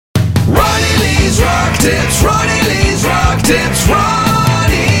Tips, Ronnie Lee's Rock Tips,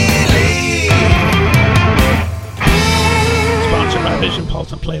 Ronnie Lee. Sponsored by Vision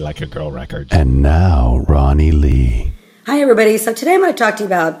Pulse and Play Like a Girl Records. And now, Ronnie Lee. Hi everybody, so today I'm going to talk to you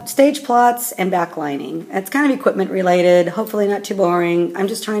about stage plots and backlining. It's kind of equipment related, hopefully not too boring. I'm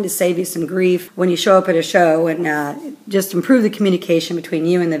just trying to save you some grief when you show up at a show and just improve the communication between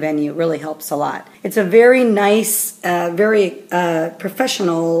you and the venue. It really helps a lot. It's a very nice, very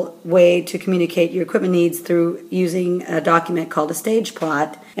professional way to communicate your equipment needs through using a document called a stage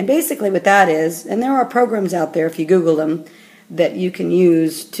plot. And basically what that is, and there are programs out there if you Google them, that you can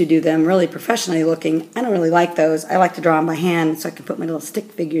use to do them really professionally looking. I don't really like those. I like to draw them by hand so I can put my little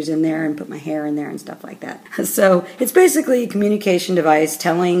stick figures in there and put my hair in there and stuff like that. So it's basically a communication device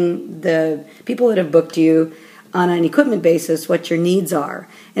telling the people that have booked you on an equipment basis what your needs are.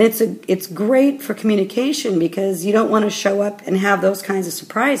 And it's great for communication because you don't want to show up and have those kinds of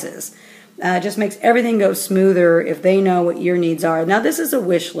surprises. It just makes everything go smoother if they know what your needs are. Now, this is a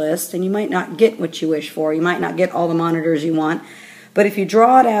wish list, and you might not get what you wish for. You might not get all the monitors you want. But if you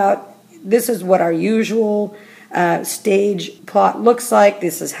draw it out, this is what our usual stage plot looks like.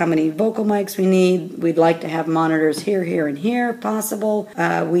 This is how many vocal mics we need. We'd like to have monitors here, here, and here if possible.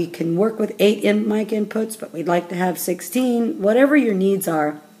 We can work with 8 mic inputs, but we'd like to have 16. Whatever your needs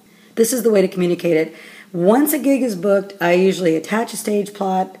are, this is the way to communicate it. Once a gig is booked, I usually attach a stage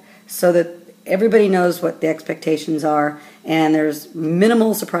plot so that everybody knows what the expectations are and there's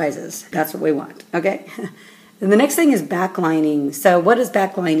minimal surprises. That's what we want, okay? And the next thing is backlining. So what does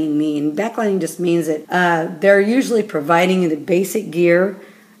backlining mean? Backlining just means that they're usually providing the basic gear.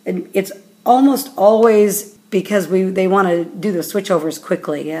 And it's almost always because they want to do the switchovers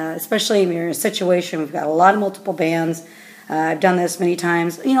quickly, especially if you're in a situation we've got a lot of multiple bands. I've done this many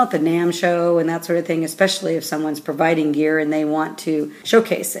times, at the NAMM show and that sort of thing, especially if someone's providing gear and they want to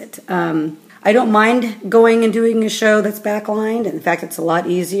showcase it. I don't mind going and doing a show that's backlined. In fact, it's a lot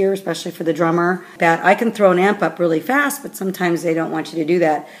easier, especially for the drummer. That I can throw an amp up really fast, but sometimes they don't want you to do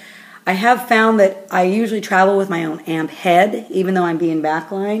that. I have found that I usually travel with my own amp head, even though I'm being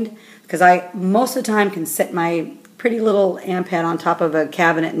backlined, because I most of the time can set my pretty little amp head on top of a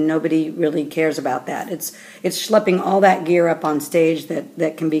cabinet and nobody really cares about that. It's schlepping all that gear up on stage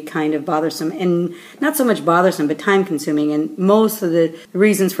that can be kind of bothersome, and not so much bothersome but time consuming, and most of the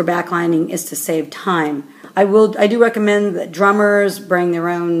reasons for backlining is to save time. I do recommend that drummers bring their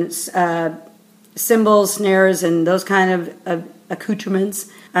own cymbals, snares, and those kind of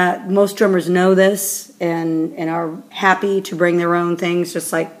accoutrements. Most drummers know this and are happy to bring their own things,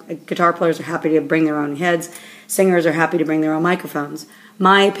 just like guitar players are happy to bring their own heads. Singers are happy to bring their own microphones.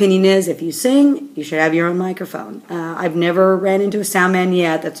 My opinion is if you sing, you should have your own microphone. I've never ran into a sound man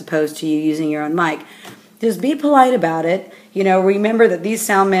yet that's opposed to you using your own mic. Just be polite about it. Remember that these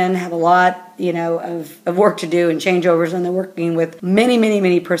sound men have a lot, of work to do and changeovers, and they're working with many, many,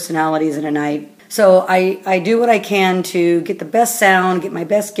 many personalities in a night. So I do what I can to get the best sound, get my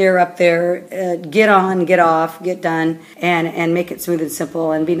best gear up there, get on, get off, get done, and make it smooth and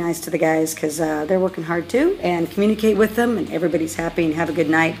simple, and be nice to the guys because they're working hard too, and communicate with them, and everybody's happy and have a good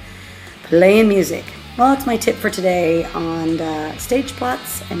night playing music. Well, that's my tip for today on stage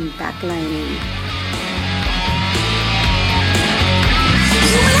plots and backlining.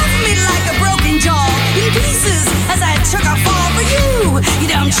 You left me like a broken doll in pieces as I took a fall for you. You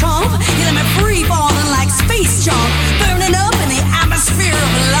dumb chump, you let me free falling like space junk, burning up in the atmosphere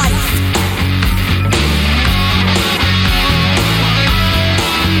of life.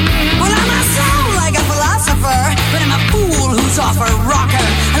 Well, I might sound like a philosopher, but I'm a fool who's off a rocker.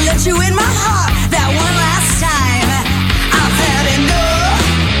 I let you in my heart that one last time. I've had enough,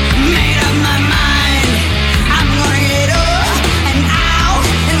 made up my mind.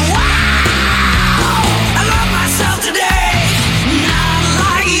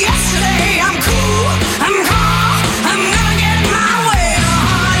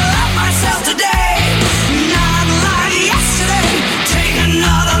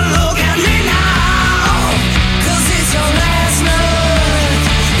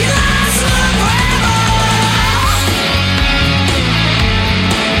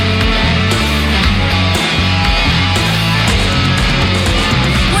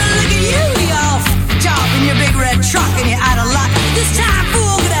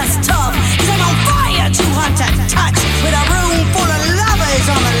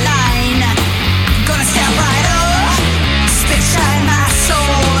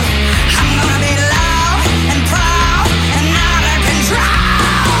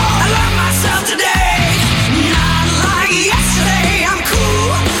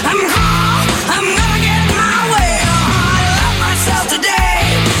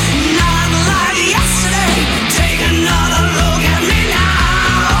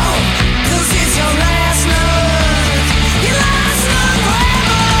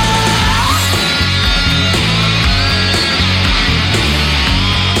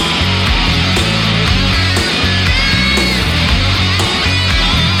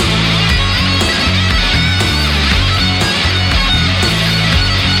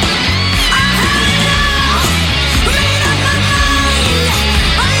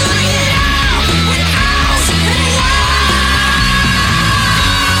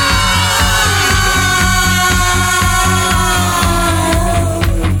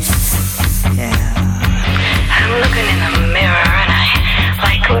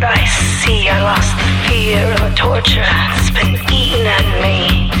 the torture that's been eating at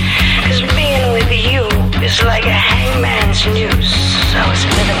me. 'Cause being with you is like a hangman's noose. So it's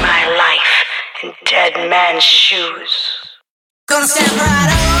living my life in dead man's shoes. Gonna stand right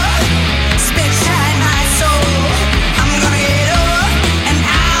up.